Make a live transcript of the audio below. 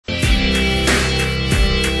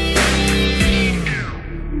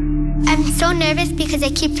so nervous because I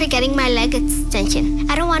keep forgetting my leg extension.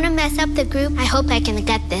 I don't want to mess up the group. I hope I can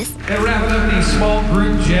get this. And wrapping up the small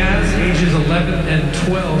group jazz, ages 11 and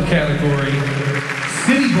 12 category,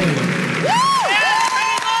 City Boy.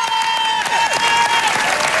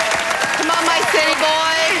 Come on, my city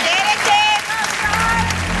boy. Get it, kid.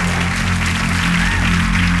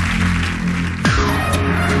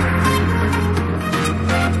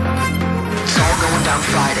 It's all going down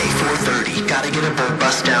Friday, 4:30. Gotta get a boat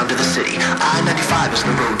bus down to the city. I-95 is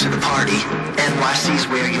the road to the party. NYC's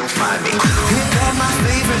where you'll find me. Pick up my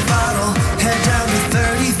favorite bottle, head down to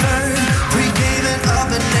 33rd. Pre-gaming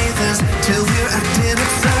up at Nathan's till we're acting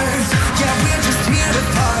absurd. Yeah, we're just here to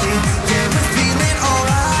party. Yeah, we're feeling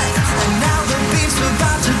alright. And now the beat's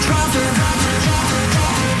about to drop in.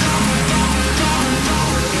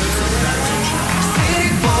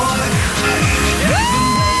 City boy, we've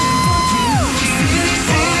been waiting for you.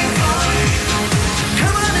 City boy,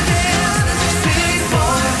 come on and dance. City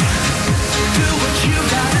boy, do what you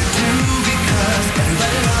gotta do because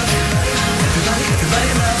everybody loves it.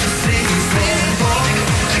 Everybody loves the city. City boy,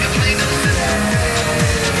 take a plane to the city.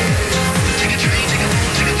 Take a train, take a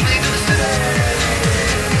plane to the city.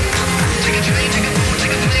 Take a train, take a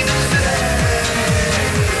plane to the city.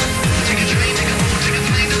 Take a train, take a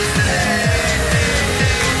plane to the city.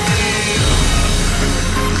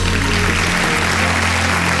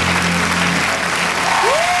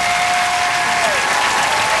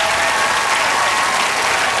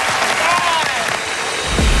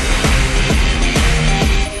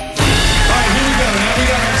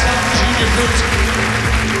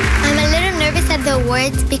 I'm a little nervous at the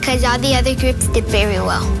awards because all the other groups did very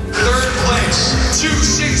well. Third place,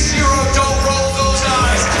 260, don't roll those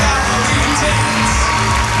eyes, Cavalry Dance.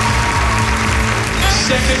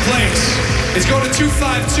 Second place is going to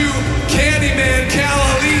 252, Candyman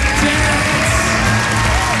Cavalry Dance.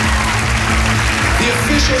 The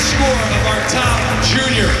official score of our top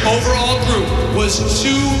junior overall group was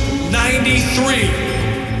 293.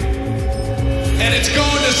 And it's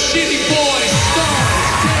going to City Boy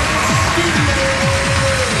Stars Dance Studio.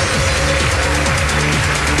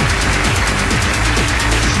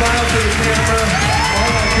 Smile to the camera. All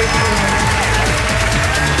that good for